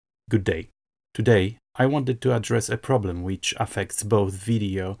Good day. Today, I wanted to address a problem which affects both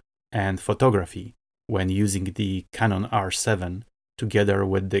video and photography when using the Canon R7 together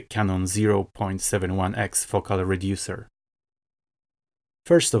with the Canon 0.71x focal reducer.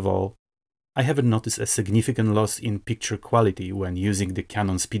 First of all, I haven't noticed a significant loss in picture quality when using the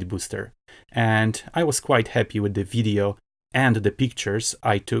Canon speed booster, and I was quite happy with the video and the pictures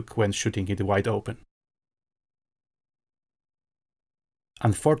I took when shooting it wide open.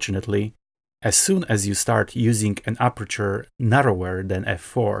 Unfortunately, as soon as you start using an aperture narrower than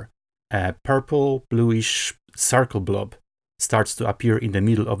f4, a purple bluish circle blob starts to appear in the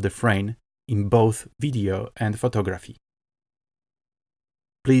middle of the frame in both video and photography.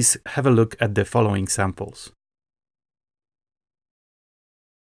 Please have a look at the following samples.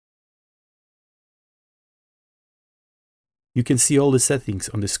 You can see all the settings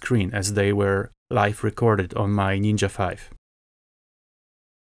on the screen as they were live recorded on my Ninja 5.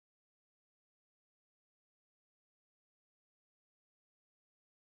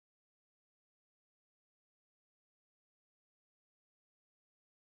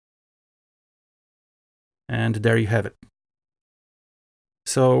 And there you have it.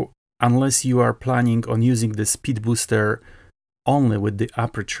 So, unless you are planning on using the speed booster only with the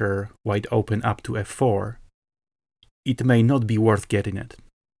aperture wide open up to f4, it may not be worth getting it,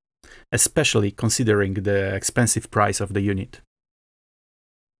 especially considering the expensive price of the unit.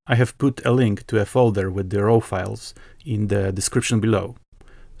 I have put a link to a folder with the raw files in the description below,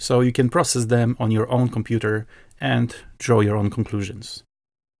 so you can process them on your own computer and draw your own conclusions.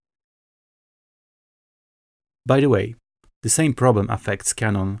 By the way, the same problem affects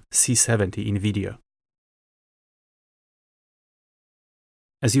Canon C70 in video.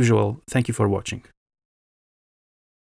 As usual, thank you for watching.